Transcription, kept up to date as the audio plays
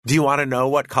Do you want to know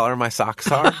what color my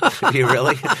socks are? Do you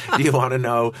really? Do you want to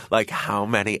know, how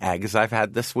many eggs I've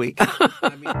had this week?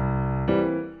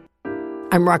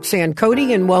 I'm Roxanne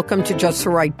Cody, and welcome to Just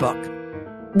the Right Book.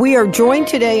 We are joined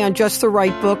today on Just the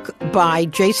Right Book by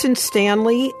Jason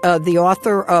Stanley, the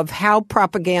author of How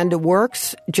Propaganda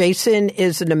Works. Jason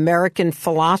is an American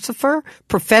philosopher,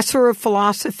 professor of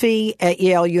philosophy at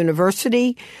Yale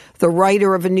University, the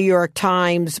writer of a New York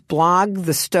Times blog,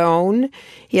 The Stone.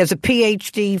 He has a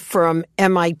PhD from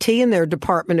MIT in their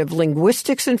Department of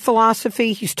Linguistics and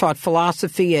Philosophy. He's taught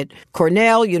philosophy at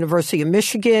Cornell, University of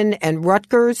Michigan, and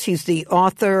Rutgers. He's the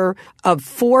author of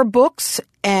 4 books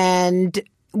and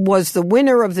was the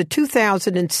winner of the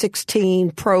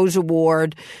 2016 Prose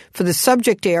Award for the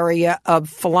subject area of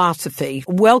philosophy.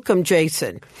 Welcome,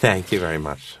 Jason. Thank you very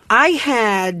much. I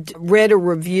had read a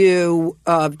review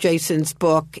of Jason's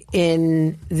book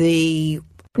in the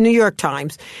New York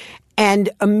Times and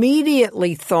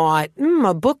immediately thought,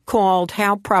 a book called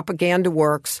How Propaganda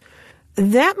Works,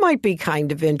 that might be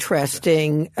kind of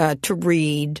interesting to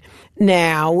read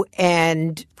now,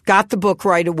 and got the book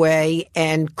right away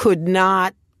and could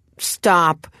not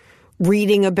stop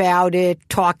reading about it,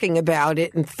 talking about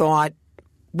it, and thought,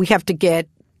 we have to get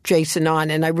Jason on,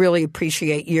 and I really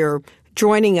appreciate your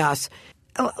joining us.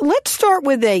 Let's start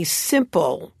with a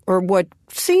simple, or what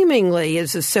seemingly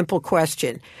is a simple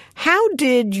question. How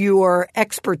did your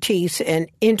expertise and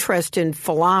interest in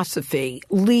philosophy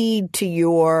lead to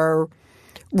your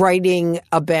writing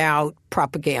about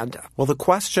propaganda? Well, the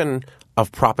question of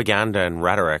propaganda and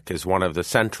rhetoric is one of the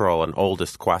central and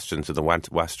oldest questions of the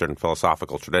Western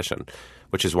philosophical tradition,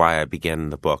 which is why I begin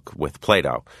the book with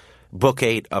Plato. Book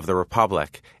 8 of the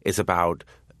Republic is about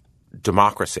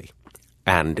democracy,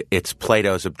 and it's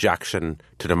Plato's objection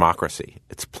to democracy.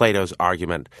 It's Plato's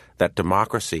argument that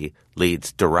democracy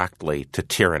leads directly to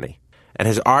tyranny. And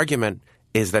his argument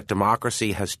is that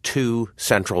democracy has 2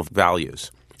 central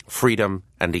values, freedom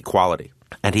and equality.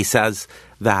 And he says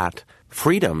that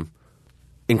freedom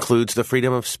includes the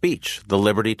freedom of speech, the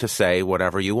liberty to say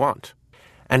whatever you want.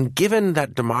 And given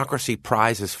that democracy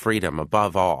prizes freedom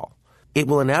above all, it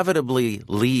will inevitably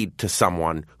lead to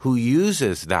someone who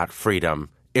uses that freedom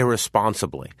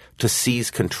irresponsibly, to seize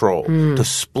control, to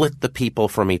split the people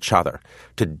from each other,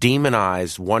 to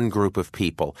demonize one group of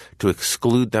people, to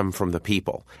exclude them from the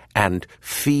people, and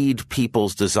feed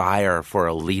people's desire for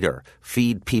a leader,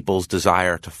 feed people's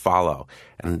desire to follow,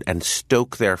 and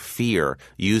stoke their fear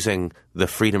using the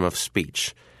freedom of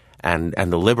speech and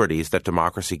the liberties that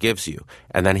democracy gives you.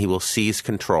 And then he will seize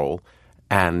control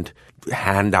and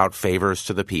hand out favors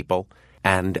to the people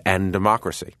and end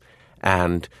democracy.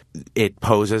 And it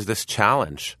poses this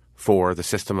challenge for the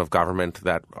system of government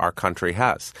that our country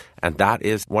has. And that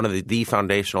is one of the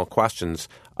foundational questions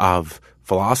of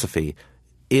philosophy.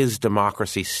 Is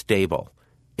democracy stable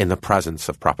in the presence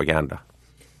of propaganda?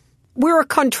 We're a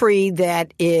country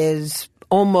that is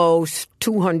almost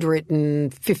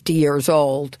 250 years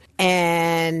old,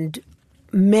 and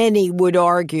many would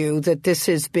argue that this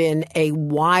has been a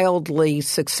wildly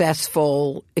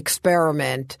successful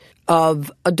experiment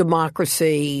of a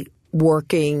democracy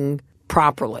working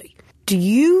properly. Do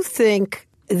you think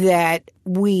that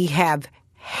we have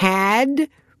had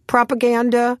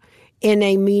propaganda in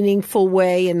a meaningful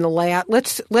way in the last?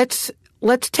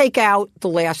 Let's take out the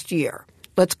last year.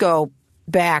 Let's go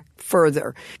back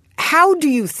further. How do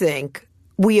you think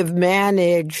we have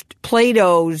managed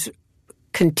Plato's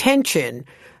contention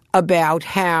about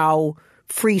how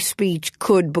free speech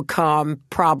could become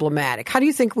problematic? How do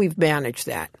you think we've managed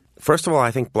that? First of all, I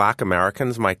think Black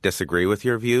Americans might disagree with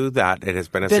your view that it has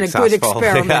been a successful, good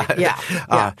experiment.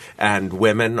 Yeah. And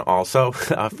women also.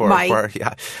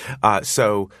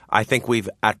 So I think we've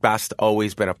at best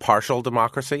always been a partial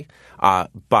democracy,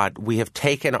 but we have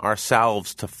taken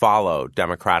ourselves to follow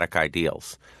democratic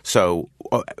ideals. So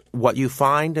what you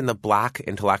find in the Black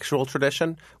intellectual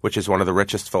tradition, which is one of the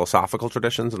richest philosophical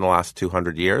traditions in the last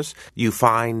 200 years, you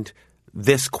find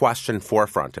this question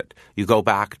forefronted. You go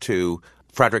back to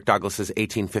Frederick Douglass's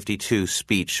 1852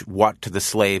 speech, "What to the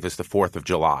slave is the 4th of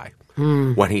July,"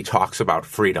 when he talks about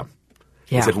freedom.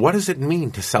 Yeah. He said, what does it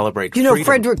mean to celebrate freedom? You know,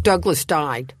 Frederick Douglass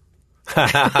died.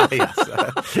 Yes.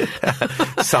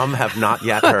 Some have not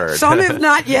yet heard. Some have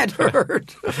not yet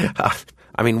heard.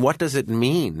 I mean, what does it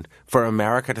mean for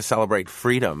America to celebrate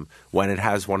freedom when it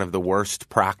has one of the worst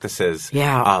practices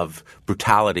of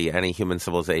brutality any human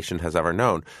civilization has ever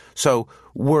known? So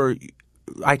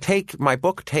my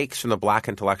book takes from the Black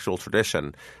intellectual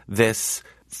tradition this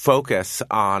focus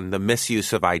on the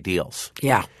misuse of ideals.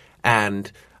 Yeah.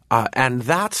 And And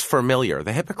that's familiar.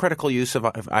 The hypocritical use of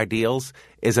ideals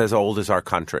is as old as our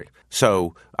country.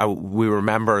 So we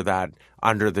remember that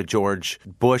under the George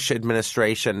Bush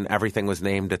administration, everything was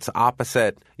named its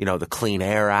opposite. The Clean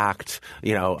Air Act.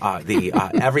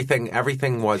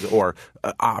 Everything was, or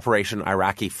Operation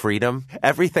Iraqi Freedom.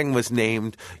 Everything was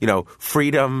named.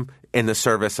 Freedom in the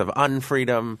service of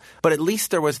unfreedom. But at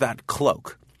least there was that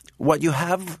cloak. What you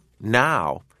have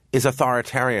now is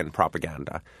authoritarian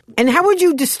propaganda. And how would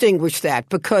you distinguish that?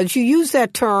 Because you use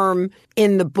that term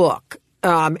in the book.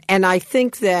 And I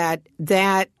think that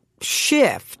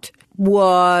shift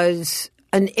was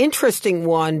an interesting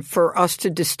one for us to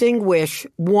distinguish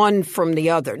one from the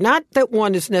other. Not that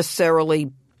one is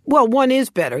necessarily, one is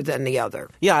better than the other.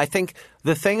 Yeah, I think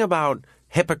the thing about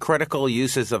hypocritical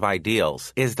uses of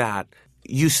ideals is that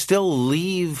you still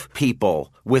leave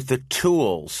people with the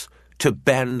tools to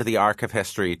bend the arc of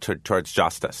history towards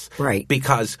justice. Right.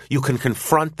 Because you can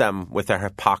confront them with their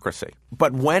hypocrisy.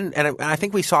 But and I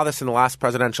think we saw this in the last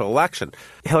presidential election,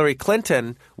 Hillary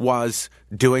Clinton was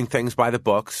doing things by the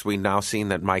books. We've now seen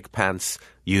that Mike Pence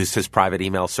used his private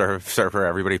email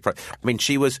server.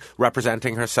 She was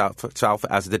representing herself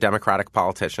as the Democratic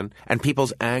politician, and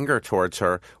people's anger towards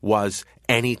her was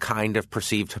any kind of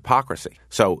perceived hypocrisy.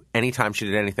 So anytime she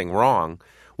did anything wrong,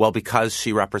 because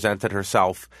she represented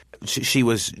herself, she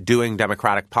was doing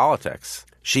democratic politics.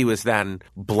 She was then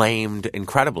blamed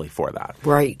incredibly for that.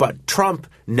 Right. But Trump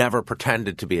never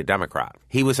pretended to be a Democrat.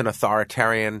 He was an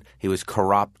authoritarian. He was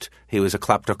corrupt. He was a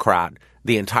kleptocrat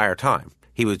the entire time.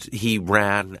 He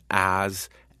ran as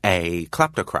a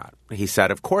kleptocrat. He said,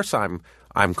 "Of course I'm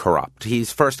corrupt."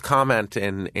 His first comment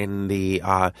in the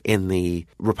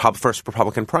first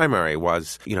Republican primary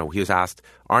was, he was asked,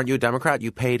 "Aren't you a Democrat?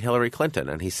 You paid Hillary Clinton."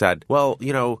 And he said, "Well,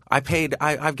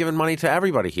 I've given money to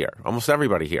everybody here, almost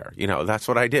everybody here. That's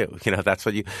what I do. That's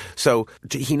what you." So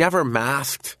he never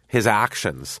masked his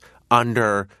actions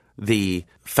under the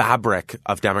fabric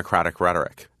of Democratic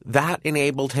rhetoric. That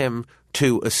enabled him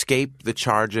to escape the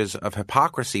charges of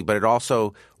hypocrisy, but it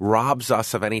also robs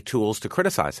us of any tools to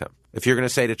criticize him. If you're going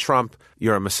to say to Trump,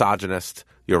 "You're a misogynist,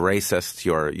 you're racist,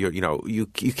 you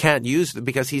can't use it,"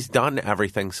 because he's done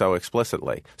everything so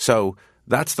explicitly. So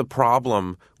that's the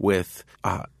problem with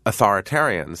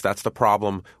authoritarians. That's the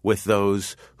problem with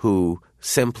those who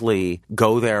simply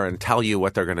go there and tell you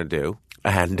what they're going to do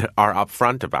and are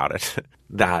upfront about it.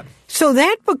 So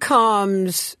that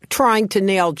becomes trying to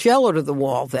nail Jello to the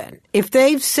wall then. If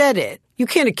they've said it, you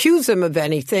can't accuse them of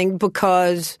anything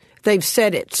because they've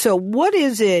said it. So what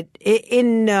is it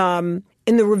in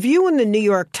the review in the New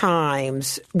York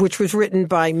Times, which was written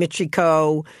by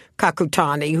Michiko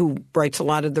Kakutani, who writes a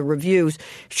lot of the reviews,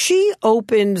 she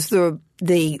opens the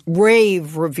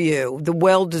rave review, the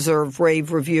well-deserved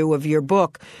rave review of your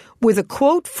book, with a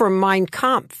quote from Mein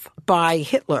Kampf by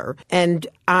Hitler. And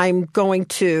I'm going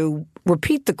to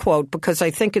repeat the quote because I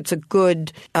think it's a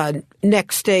good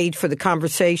next stage for the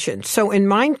conversation. So in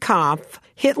Mein Kampf,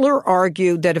 Hitler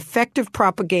argued that effective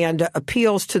propaganda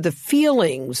appeals to the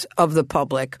feelings of the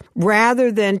public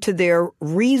rather than to their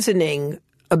reasoning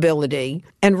ability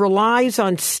and relies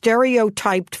on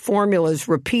stereotyped formulas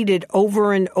repeated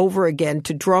over and over again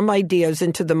to drum ideas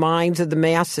into the minds of the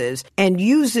masses and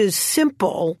uses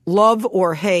simple love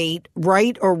or hate,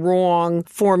 right or wrong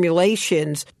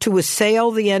formulations to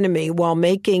assail the enemy while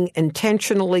making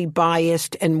intentionally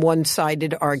biased and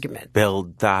one-sided arguments.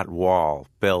 Build that wall.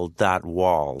 Build that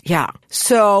wall. Yeah.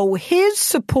 So his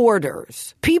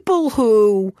supporters, people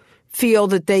who feel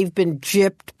that they've been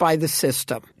gypped by the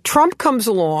system. Trump comes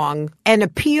along and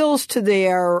appeals to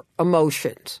their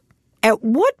emotions. At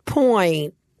what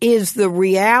point is the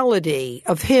reality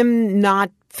of him not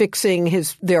fixing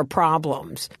their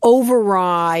problems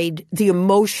override the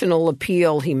emotional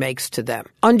appeal he makes to them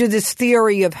under this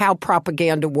theory of how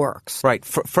propaganda works? Right.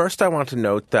 First, I want to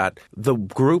note that the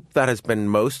group that has been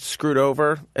most screwed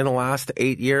over in the last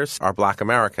 8 years are Black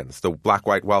Americans. The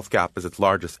black-white wealth gap is its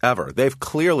largest ever. They've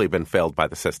clearly been failed by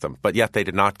the system, but yet they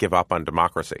did not give up on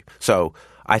democracy. So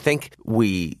I think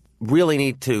we really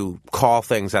need to call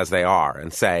things as they are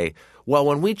and say, well,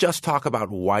 when we just talk about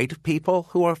white people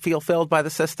who feel failed by the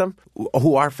system,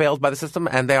 who are failed by the system,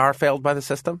 and they are failed by the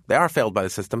system,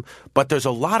 but there's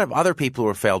a lot of other people who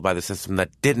are failed by the system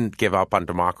that didn't give up on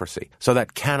democracy. So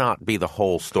that cannot be the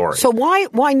whole story. So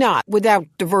why not, without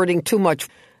diverting too much?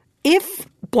 If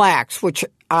blacks, which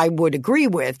I would agree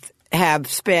with, have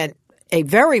spent a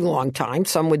very long time,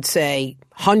 some would say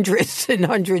hundreds and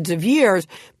hundreds of years,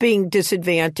 being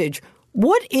disadvantaged,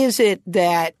 what is it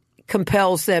that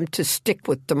compels them to stick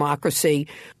with democracy,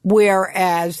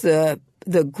 whereas the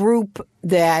group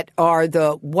that are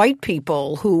the white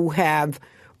people who have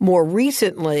more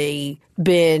recently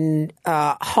been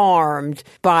harmed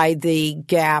by the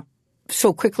gap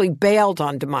so quickly bailed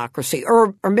on democracy?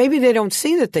 Or maybe they don't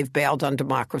see that they've bailed on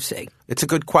democracy. It's a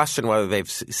good question whether they've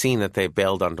seen that they've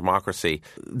bailed on democracy.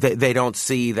 They don't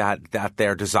see that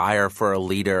their desire for a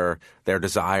leader, their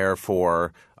desire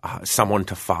for someone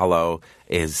to follow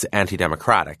is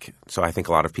anti-democratic. So I think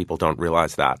a lot of people don't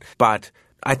realize that. But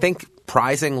I think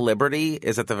prizing liberty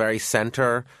is at the very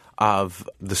center of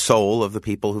the soul of the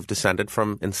people who've descended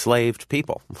from enslaved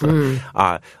people.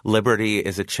 Liberty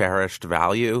is a cherished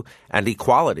value, and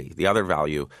equality, the other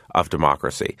value of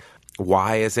democracy.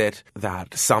 Why is it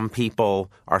that some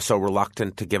people are so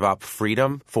reluctant to give up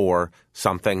freedom for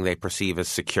something they perceive as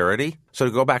security? So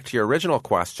to go back to your original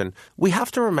question, we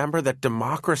have to remember that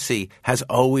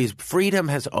freedom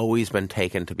has always been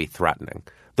taken to be threatening.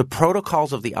 The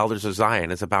Protocols of the Elders of Zion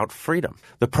is about freedom.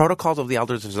 The Protocols of the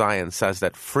Elders of Zion says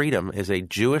that freedom is a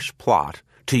Jewish plot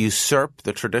to usurp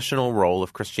the traditional role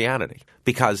of Christianity.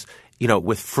 Because,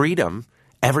 with freedom,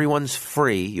 everyone's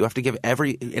free. You have to give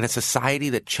in a society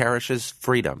that cherishes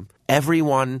freedom,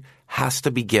 everyone has to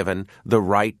be given the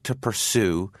right to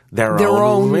pursue their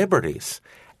own liberties.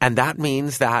 And that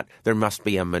means that there must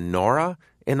be a menorah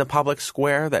in the public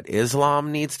square, that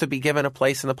Islam needs to be given a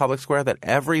place in the public square, that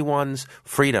everyone's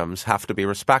freedoms have to be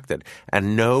respected,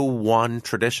 and no one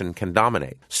tradition can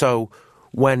dominate. So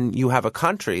when you have a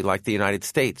country like the United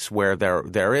States where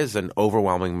there is an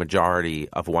overwhelming majority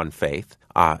of one faith,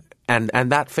 and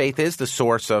that faith is the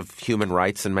source of human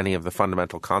rights and many of the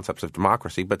fundamental concepts of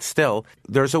democracy, but still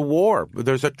there's a war,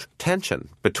 there's a tension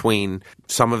between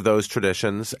some of those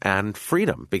traditions and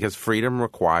freedom, because freedom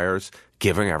requires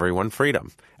giving everyone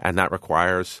freedom, and that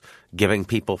requires giving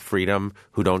people freedom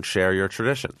who don't share your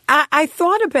tradition. I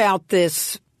thought about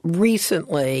this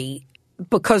recently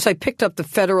because I picked up the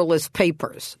Federalist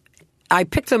Papers. I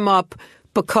picked them up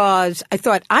because I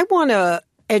thought I want to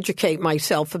educate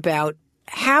myself about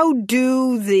how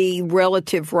do the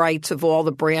relative rights of all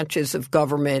the branches of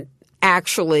government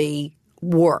actually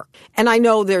work. And I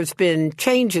know there's been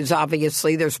changes,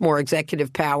 obviously. There's more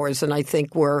executive powers than I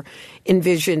think were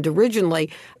envisioned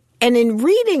originally. And in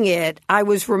reading it, I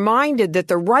was reminded that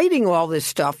they're writing all this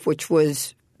stuff, which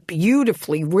was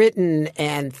beautifully written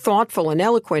and thoughtful and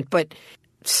eloquent, but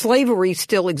slavery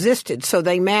still existed. So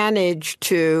they managed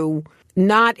to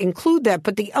not include that.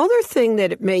 But the other thing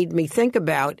that it made me think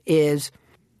about is,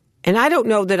 and I don't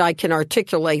know that I can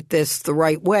articulate this the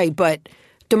right way, but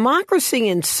democracy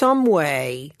in some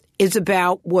way is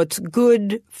about what's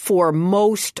good for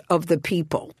most of the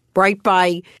people, right?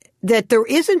 By that there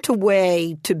isn't a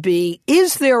way to be,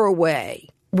 is there a way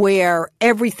where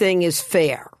everything is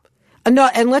fair? And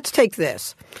let's take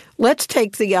this. Let's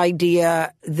take the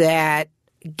idea that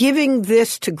giving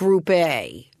this to Group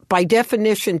A, by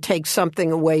definition, takes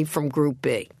something away from Group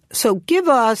B. So give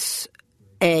us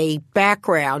a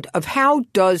background of how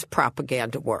does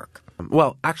propaganda work?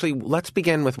 Well, actually, let's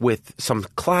begin with some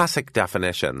classic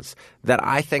definitions that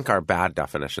I think are bad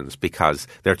definitions because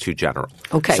they're too general.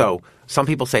 Okay. So some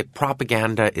people say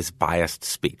propaganda is biased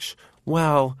speech.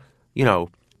 Well,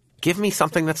 give me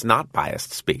something that's not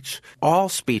biased speech. All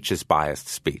speech is biased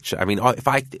speech. I mean,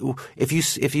 if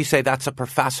you say that's a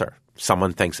professor,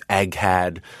 someone thinks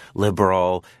egghead,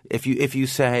 liberal. If you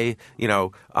say,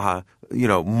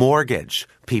 mortgage,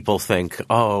 people think,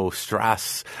 oh,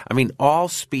 stress. I mean, all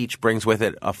speech brings with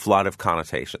it a flood of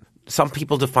connotation. Some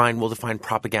people will define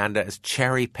propaganda as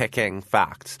cherry-picking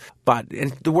facts. But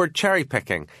in the word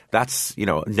cherry-picking, that's,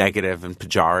 negative and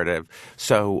pejorative.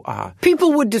 So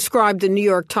people would describe the New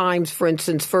York Times, for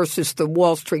instance, versus the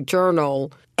Wall Street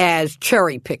Journal as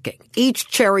cherry-picking, each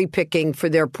cherry-picking for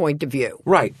their point of view.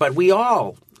 Right, but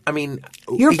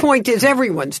your point is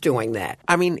everyone's doing that.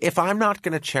 I mean, if I'm not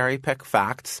going to cherry pick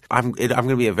facts, I'm going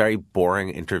to be a very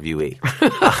boring interviewee.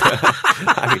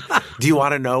 Do you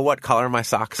want to know what color my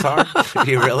socks are?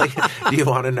 Do you really? Do you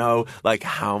want to know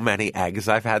how many eggs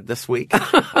I've had this week?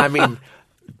 I mean,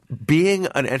 being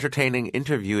an entertaining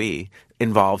interviewee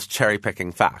involves cherry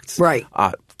picking facts. Right.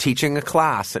 Teaching a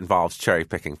class involves cherry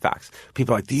picking facts.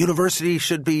 People are like the university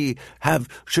should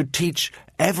teach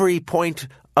every point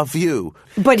of view.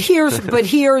 But here's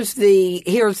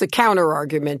the counter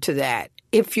argument to that.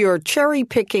 If you're cherry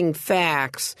picking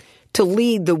facts to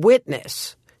lead the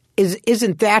witness,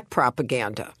 isn't that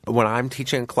propaganda? When I'm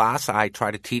teaching a class, I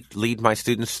try to lead my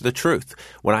students to the truth.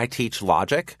 When I teach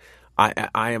logic, I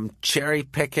am cherry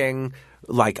picking,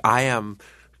 I am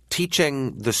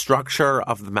teaching the structure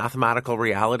of the mathematical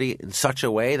reality in such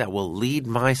a way that will lead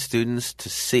my students to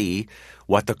see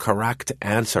what the correct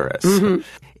answer is. Mm-hmm.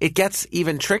 It gets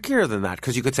even trickier than that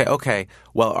because you could say, okay,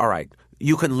 well, all right,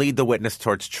 you can lead the witness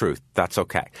towards truth. That's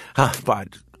okay.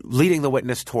 But leading the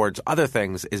witness towards other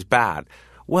things is bad.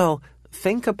 Well,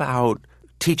 think about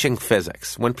teaching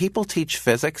physics. When people teach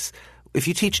physics, if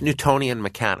you teach Newtonian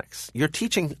mechanics, you're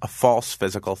teaching a false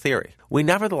physical theory. We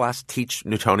nevertheless teach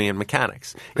Newtonian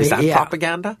mechanics. Is that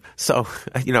propaganda? So,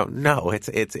 no,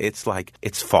 it's like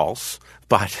it's false,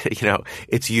 but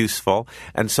it's useful.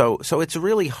 And so it's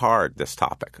really hard, this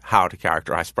topic, how to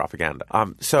characterize propaganda.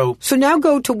 So now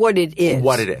go to what it is.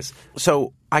 What it is.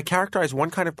 So I characterize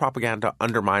one kind of propaganda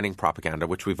undermining propaganda,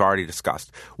 which we've already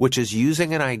discussed, which is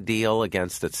using an ideal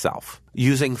against itself,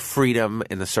 using freedom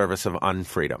in the service of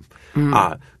unfreedom,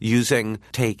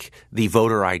 take the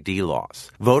voter ID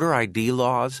laws. Voter ID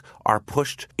laws are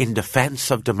pushed in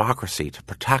defense of democracy to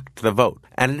protect the vote.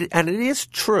 And it is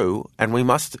true, and we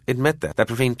must admit that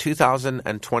between 2000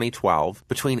 and 2012,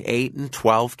 between 8 and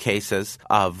 12 cases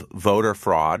of voter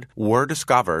fraud were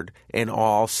discovered in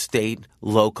all state,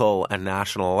 local, and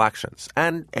national elections.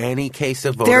 And any case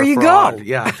of voter fraud. There you go.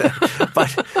 Yeah.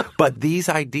 But these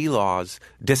ID laws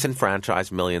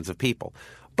disenfranchise millions of people.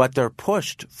 But they're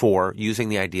pushed for using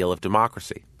the ideal of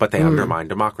democracy. But they undermine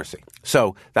democracy.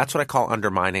 So that's what I call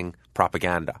undermining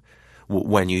propaganda.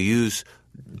 When you use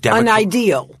an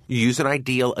ideal. You use an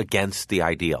ideal against the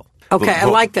ideal. Okay, I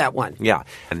like that one. Yeah.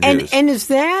 And is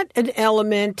that an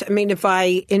element, I mean, if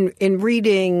in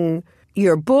reading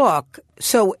your book,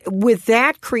 so with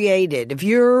that created, if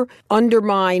you're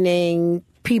undermining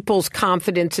people's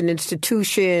confidence in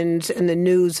institutions and the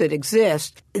news that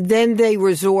exist, then they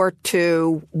resort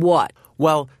to what?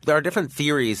 Well, there are different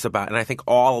theories about, and I think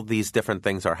all of these different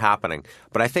things are happening.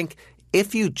 But I think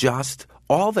if you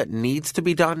all that needs to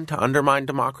be done to undermine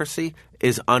democracy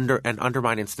and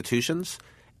undermine institutions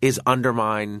is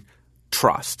undermine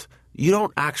trust. You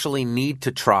don't actually need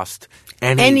to trust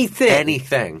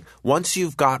anything. Once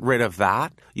you've got rid of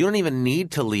that, you don't even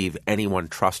need to leave anyone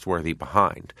trustworthy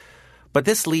behind. But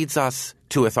this leads us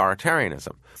to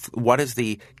authoritarianism. What is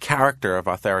the character of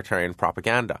authoritarian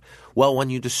propaganda? Well, when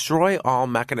you destroy all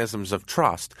mechanisms of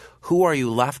trust, who are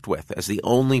you left with as the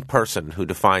only person who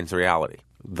defines reality?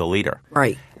 The leader.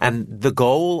 Right. And the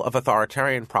goal of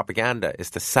authoritarian propaganda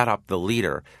is to set up the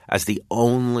leader as the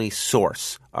only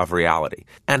source of reality.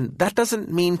 And that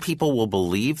doesn't mean people will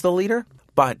believe the leader,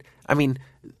 but, I mean,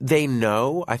 they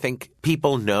know, I think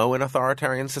people know in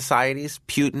authoritarian societies,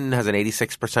 Putin has an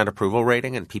 86% approval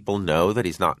rating, and people know that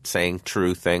he's not saying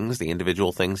true things. The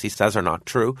individual things he says are not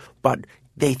true, but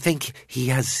they think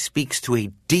he speaks to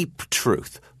a deep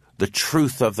truth. The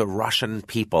truth of the Russian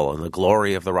people and the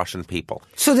glory of the Russian people.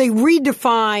 So they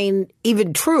redefine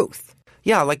even truth.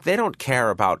 Yeah, like they don't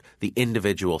care about the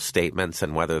individual statements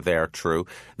and whether they're true.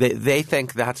 They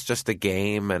think that's just a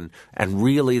game and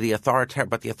really the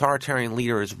authoritarian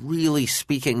leader is really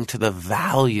speaking to the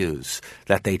values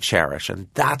that they cherish. And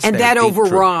that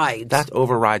overrides. Truth. That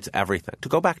overrides everything. To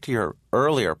go back to your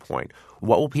earlier point,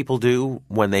 what will people do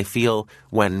when they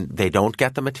don't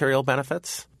get the material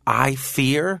benefits? I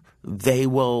fear they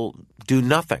will do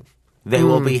nothing. They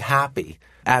will be happy.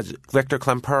 As Victor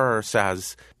Klemperer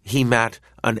says, he met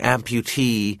an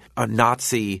amputee, a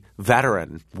Nazi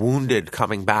veteran, wounded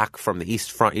coming back from the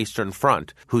Eastern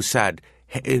Front, who said,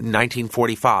 in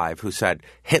 1945, who said,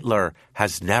 Hitler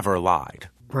has never lied.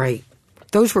 Right.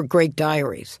 Those were great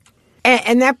diaries.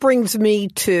 And that brings me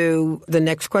to the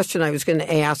next question I was going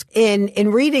to ask.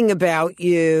 In reading about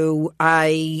you,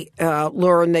 I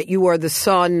learned that you are the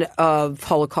son of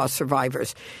Holocaust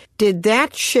survivors. Did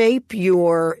that shape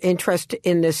your interest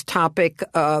in this topic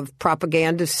of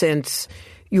propaganda, since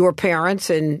your parents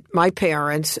and my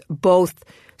parents both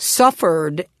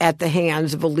suffered at the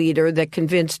hands of a leader that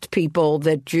convinced people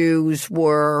that Jews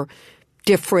were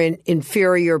different,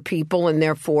 inferior people, and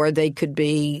therefore they could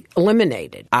be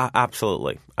eliminated?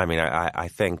 Absolutely. I mean, I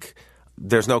think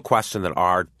there's no question that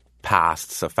our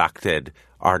pasts affected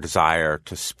our desire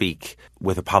to speak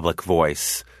with a public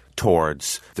voice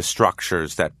towards the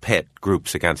structures that pit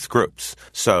groups against groups.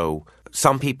 So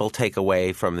some people take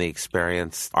away from the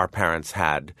experience our parents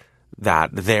had that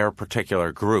their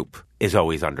particular group is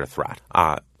always under threat.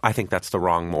 I think that's the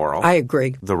wrong moral. I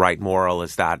agree. The right moral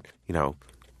is that,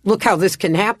 look how this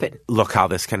can happen. Look how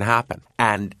this can happen.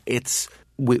 And it's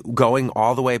going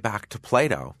all the way back to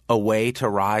Plato. A way to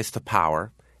rise to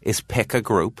power is pick a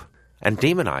group and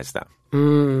demonize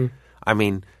them. I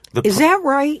mean, is that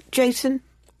right, Jason?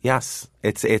 Yes.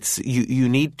 It's you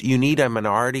need a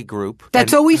minority group.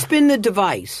 That's always been the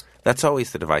device. That's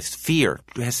always the device. Fear,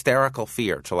 hysterical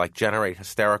fear, to generate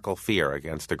hysterical fear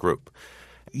against a group.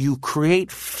 You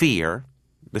create fear.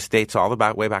 This dates all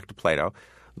the way back to Plato.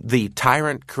 The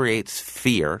tyrant creates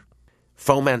fear,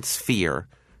 foments fear,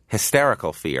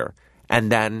 hysterical fear,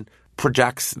 and then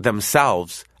projects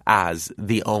themselves as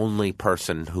the only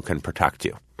person who can protect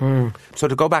you. So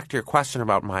to go back to your question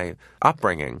about my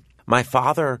upbringing, my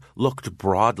father looked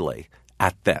broadly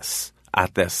at this.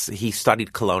 He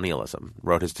studied colonialism,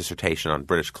 wrote his dissertation on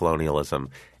British colonialism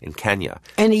in Kenya.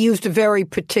 And he used a very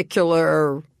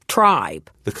particular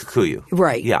tribe. The Kikuyu.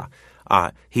 Right. Yeah.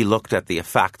 He looked at the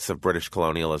effects of British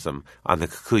colonialism on the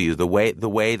Kikuyu, the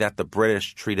way that the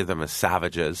British treated them as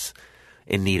savages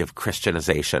in need of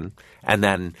Christianization, and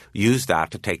then used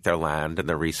that to take their land and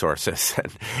their resources.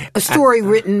 A story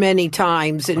written many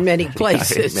times in many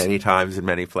places. Many times in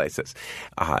many places.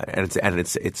 And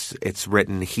it's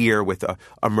written here with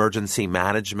emergency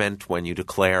management when you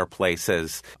declare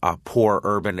places, poor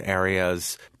urban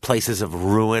areas, places of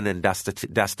ruin and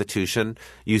destitution.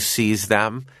 You seize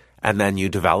them, and then you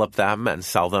develop them and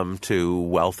sell them to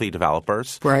wealthy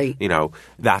developers. Right.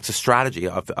 That's a strategy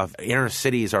of inner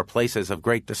cities are places of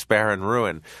great despair and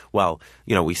ruin. Well,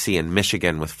 we see in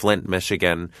Michigan with Flint,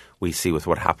 Michigan, we see with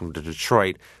what happened to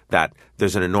Detroit, that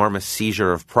there's an enormous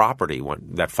seizure of property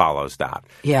that follows that.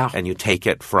 Yeah. And you take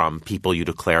it from people you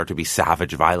declare to be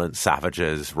savage, violent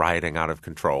savages rioting out of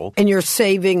control. And you're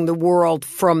saving the world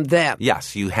from them.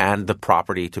 Yes, you hand the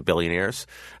property to billionaires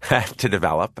to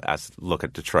develop, look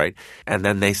at Detroit, and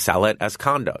then they sell it as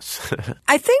condos.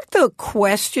 I think the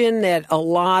question that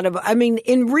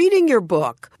in reading your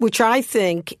book, which I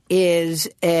think is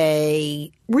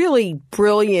a really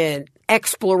brilliant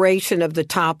exploration of the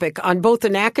topic on both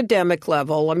an academic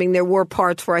level. There were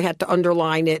parts where I had to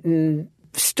underline it and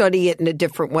study it in a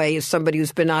different way as somebody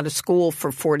who's been out of school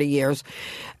for 40 years.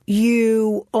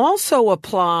 You also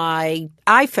apply,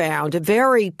 I found, a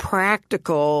very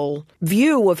practical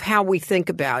view of how we think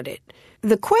about it.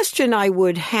 The question I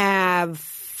would have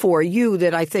for you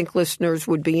that I think listeners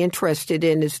would be interested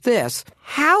in is this.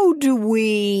 How do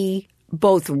we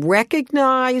both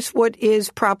recognize what is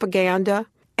propaganda,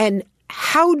 and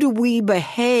how do we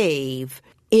behave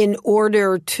in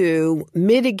order to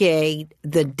mitigate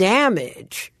the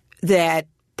damage that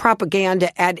propaganda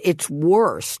at its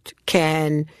worst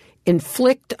can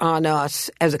inflict on us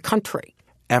as a country?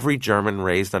 Every German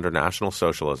raised under National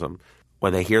Socialism,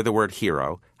 when they hear the word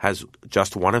hero, has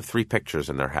just one of three pictures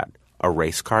in their head: a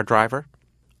race car driver,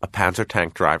 a Panzer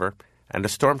tank driver, and a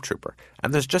stormtrooper.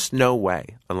 And there's just no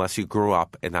way, unless you grew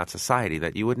up in that society,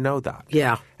 that you would know that.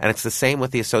 Yeah. And it's the same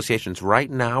with the associations.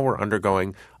 Right now, we're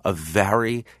undergoing a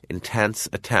very intense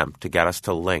attempt to get us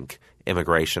to link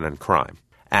immigration and crime.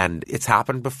 And it's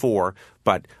happened before,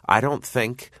 but I don't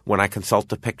think when I consult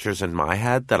the pictures in my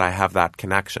head that I have that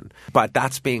connection. But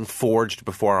that's being forged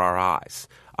before our eyes.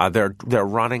 They're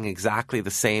running exactly the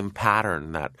same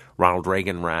pattern that Ronald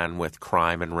Reagan ran with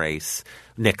crime and race,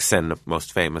 Nixon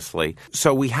most famously.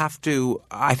 So we have to,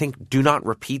 I think, do not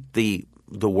repeat the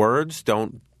words.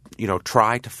 Don't,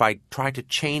 try to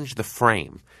change the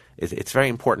frame. It's very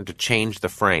important to change the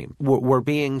frame. We're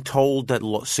being told that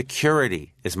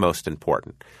security is most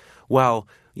important. Well,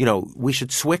 we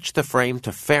should switch the frame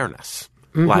to fairness.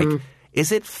 Mm-hmm. Like,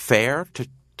 is it fair to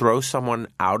throw someone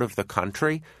out of the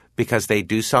country because they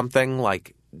do something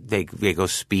like they go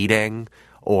speeding,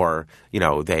 or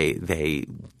they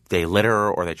litter,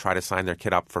 or they try to sign their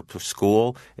kid up for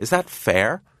school? Is that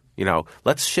fair?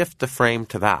 Let's shift the frame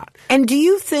to that. And do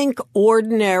you think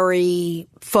ordinary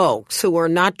folks who are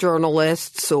not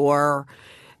journalists or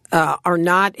are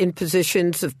not in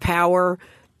positions of power,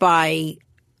 by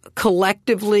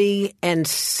collectively and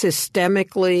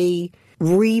systemically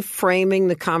reframing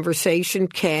the conversation,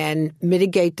 can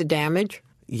mitigate the damage?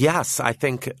 Yes, I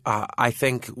think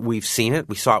we've seen it.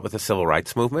 We saw it with the Civil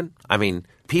Rights Movement.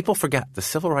 People forget the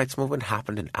Civil Rights Movement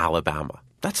happened in Alabama.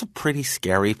 That's a pretty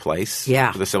scary place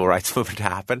for the Civil Rights Movement to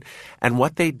happen. And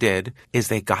what they did is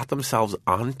they got themselves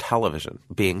on television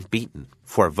being beaten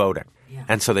for voting. Yeah.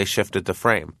 And so they shifted the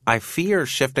frame. I fear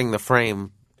shifting the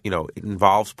frame, it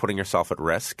involves putting yourself at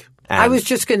risk. I was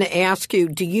just going to ask you,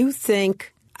 do you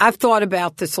think – I've thought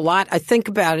about this a lot. I think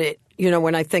about it,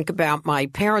 when I think about my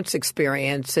parents'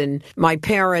 experience, and my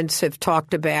parents have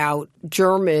talked about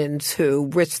Germans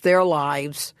who risked their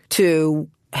lives to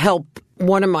help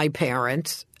one of my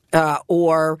parents,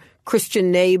 or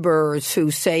Christian neighbors who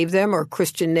saved them, or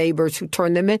Christian neighbors who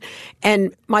turned them in.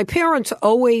 And my parents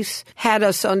always had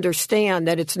us understand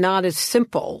that it's not as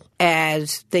simple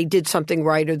as they did something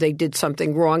right or they did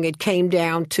something wrong. It came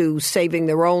down to saving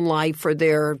their own life or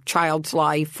their child's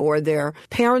life or their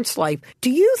parents' life. Do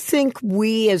you think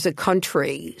we as a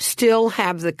country still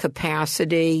have the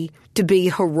capacity to be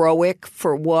heroic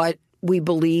for what we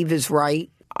believe is right?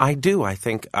 I do. I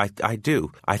think I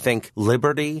do. I think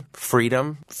liberty,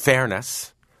 freedom,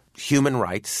 fairness, human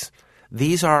rights.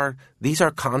 These are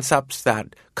concepts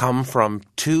that come from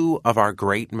two of our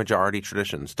great majority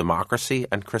traditions, democracy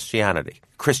and Christianity.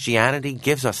 Christianity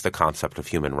gives us the concept of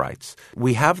human rights.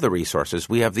 We have the resources.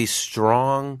 We have these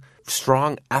strong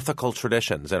ethical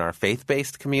traditions in our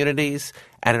faith-based communities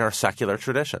and in our secular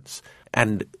traditions.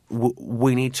 And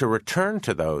we need to return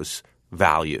to those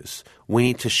values. We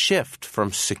need to shift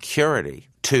from security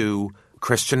to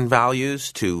Christian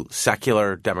values, to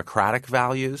secular democratic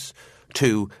values,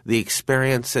 to the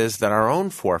experiences that our own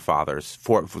forefathers,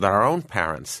 that our own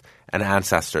parents and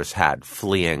ancestors had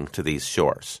fleeing to these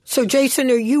shores. So, Jason,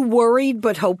 are you worried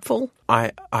but hopeful?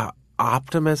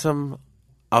 Optimism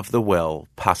of the will,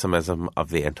 pessimism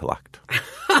of the intellect.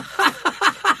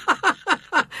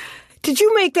 Did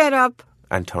you make that up?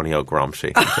 Antonio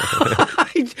Gramsci.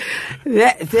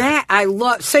 that I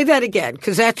love. Say that again,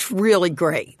 because that's really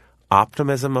great.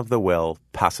 Optimism of the will,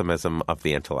 pessimism of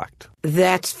the intellect.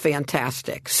 That's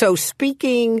fantastic. So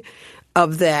speaking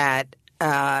of that,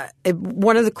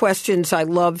 one of the questions I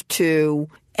love to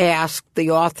ask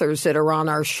the authors that are on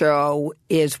our show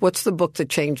is, what's the book that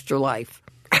changed your life?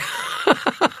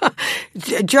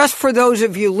 Just for those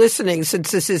of you listening,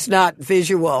 since this is not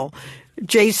visual,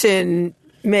 Jason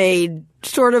made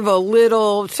sort of a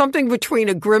little something between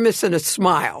a grimace and a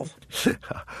smile.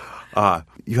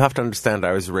 You have to understand,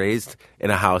 I was raised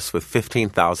in a house with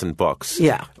 15,000 books.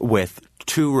 Yeah. With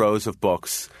 2 rows of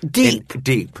books.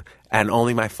 Deep. And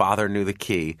only my father knew the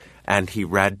key. And he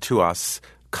read to us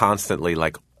constantly,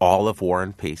 like all of War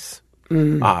and Peace,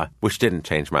 which didn't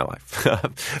change my life.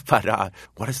 But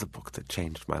what is the book that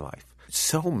changed my life?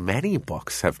 So many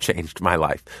books have changed my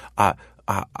life.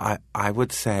 I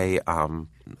would say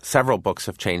several books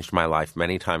have changed my life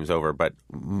many times over, but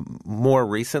more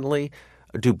recently,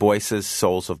 Du Bois's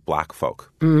Souls of Black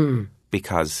Folk,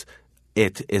 because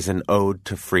it is an ode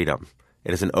to freedom.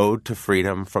 It is an ode to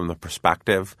freedom from the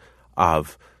perspective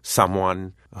of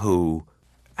someone who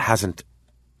hasn't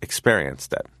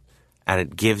experienced it. And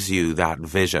it gives you that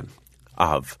vision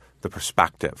of the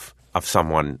perspective of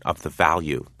someone, of the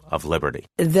value of liberty.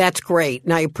 That's great.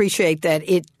 And I appreciate that.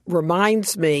 It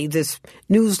reminds me, this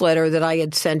newsletter that I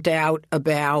had sent out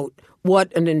about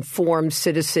what an informed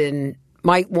citizen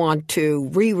might want to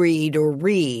reread or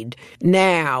read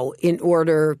now in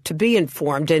order to be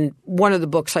informed. And one of the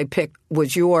books I picked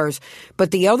was yours. But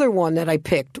the other one that I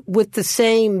picked with the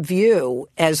same view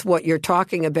as what you're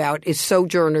talking about is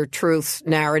Sojourner Truth's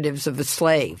Narratives of a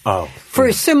Slave. Oh. For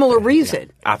a similar reason.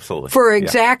 Yeah, absolutely. For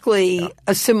exactly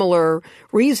a similar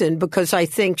reason, because I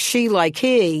think she, like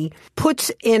he, puts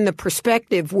in the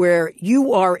perspective where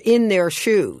you are in their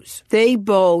shoes. They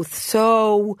both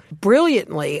so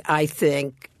brilliantly, I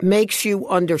think, makes you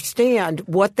understand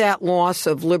what that loss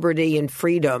of liberty and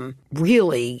freedom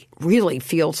really, really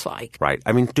feels like. Right.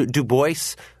 I mean, Du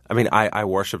Bois, I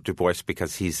worship Du Bois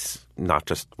because he's not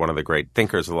just one of the great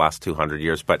thinkers of the last 200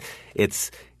 years, but he's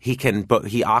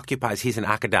an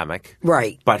academic.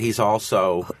 Right. But he's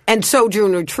also... And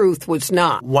Sojourner Truth was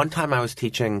not. One time I was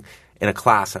teaching in a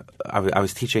class, I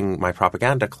was teaching my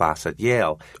propaganda class at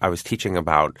Yale. I was teaching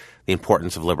about the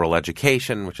importance of liberal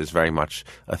education, which is very much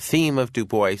a theme of Du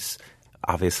Bois,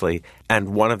 obviously.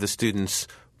 And one of the students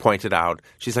pointed out,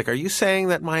 she's like, are you saying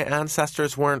that my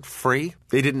ancestors weren't free?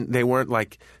 They weren't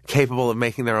like capable of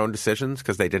making their own decisions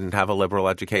because they didn't have a liberal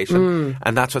education?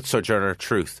 And that's what Sojourner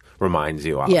Truth reminds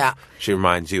you of. Yeah. She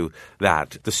reminds you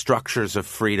that the structures of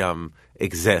freedom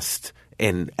exist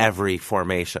in every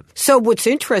formation. So what's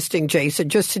interesting, Jason,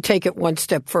 just to take it one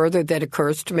step further that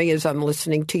occurs to me as I'm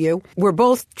listening to you, we're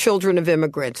both children of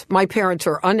immigrants. My parents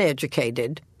are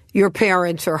uneducated. Your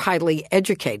parents are highly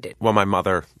educated. Well, my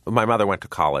mother went to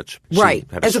college. Right.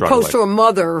 As opposed to a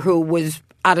mother who was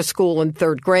out of school in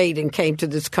 3rd grade and came to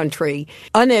this country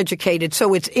uneducated.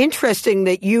 So it's interesting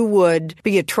that you would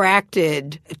be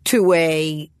attracted to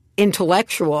a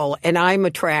intellectual and I'm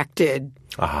attracted.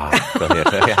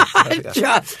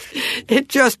 It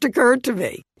just occurred to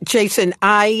me. Jason,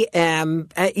 I'm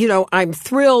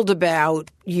thrilled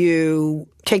about you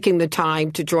taking the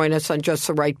time to join us on Just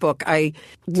the Right Book. I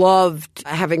loved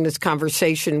having this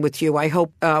conversation with you. I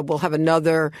hope we'll have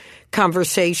another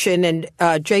conversation. And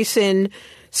Jason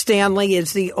Stanley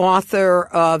is the author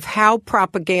of How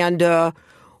Propaganda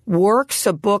Works,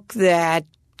 a book that,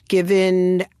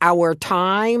 given our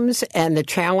times and the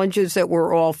challenges that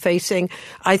we're all facing,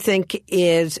 I think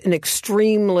is an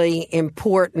extremely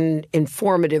important,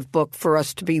 informative book for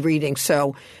us to be reading.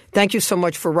 So thank you so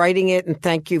much for writing it, and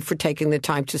thank you for taking the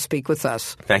time to speak with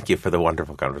us. Thank you for the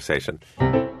wonderful conversation.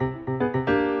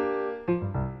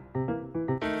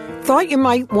 Thought you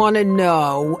might want to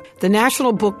know the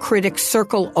National Book Critics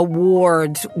Circle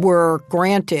Awards were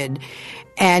granted,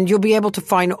 and you'll be able to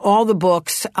find all the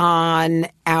books on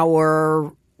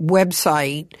our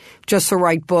website,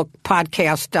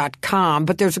 justtherightbookpodcast.com.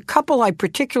 But there's a couple I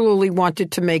particularly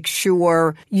wanted to make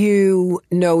sure you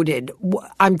noted.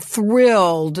 I'm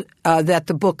thrilled that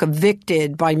the book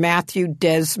Evicted by Matthew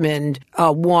Desmond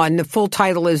won. The full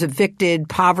title is Evicted,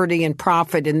 Poverty and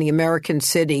Profit in the American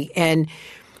City. And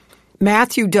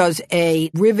Matthew does a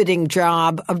riveting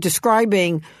job of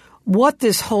describing what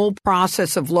this whole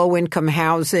process of low-income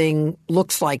housing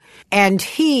looks like. And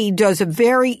he does a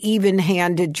very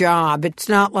even-handed job. It's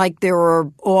not like there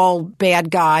are all bad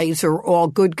guys or all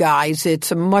good guys.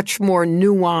 It's a much more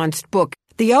nuanced book.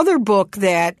 The other book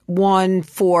that won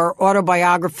for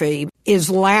autobiography is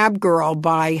Lab Girl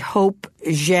by Hope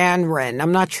Janren.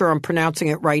 I'm not sure I'm pronouncing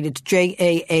it right. It's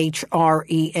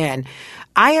Jahren.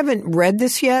 I haven't read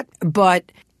this yet,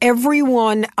 but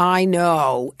everyone I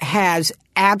know has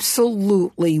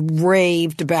absolutely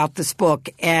raved about this book,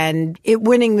 and it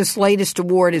winning this latest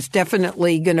award is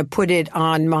definitely going to put it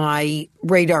on my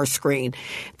radar screen.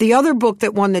 The other book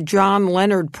that won the John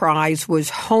Leonard Prize was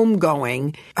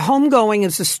Homegoing. Homegoing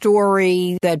is a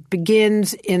story that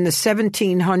begins in the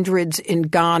 1700s in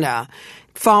Ghana.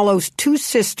 Follows two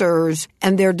sisters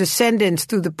and their descendants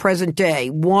through the present day,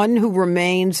 one who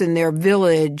remains in their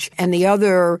village and the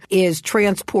other is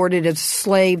transported as a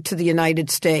slave to the United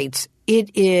States.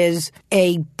 It is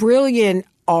a brilliant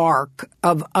arc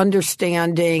of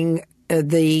understanding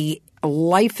the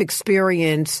life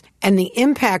experience and the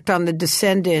impact on the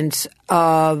descendants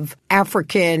of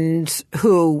Africans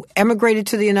who emigrated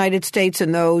to the United States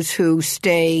and those who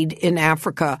stayed in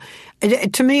Africa.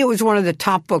 To me, it was one of the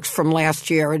top books from last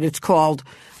year, and it's called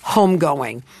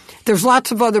Homegoing. There's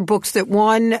lots of other books that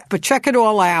won, but check it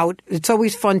all out. It's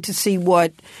always fun to see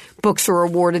what books are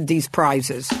awarded these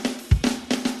prizes.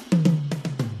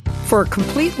 For a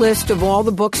complete list of all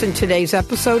the books in today's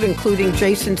episode, including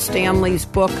Jason Stanley's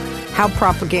book, How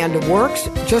Propaganda Works,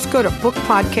 just go to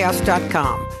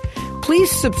bookpodcast.com. Please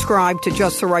subscribe to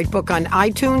Just the Right Book on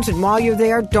iTunes, and while you're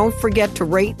there, don't forget to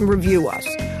rate and review us.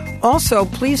 Also,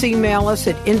 please email us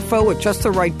at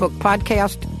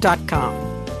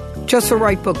info@justtherightbookpodcast.com. Just the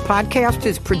Right Book Podcast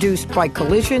is produced by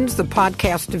Collisions, the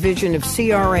podcast division of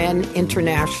CRN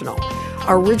International.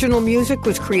 Our original music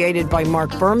was created by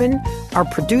Mark Berman. Our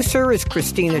producer is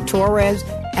Christina Torres,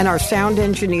 and our sound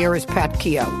engineer is Pat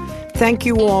Keogh. Thank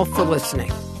you all for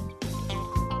listening.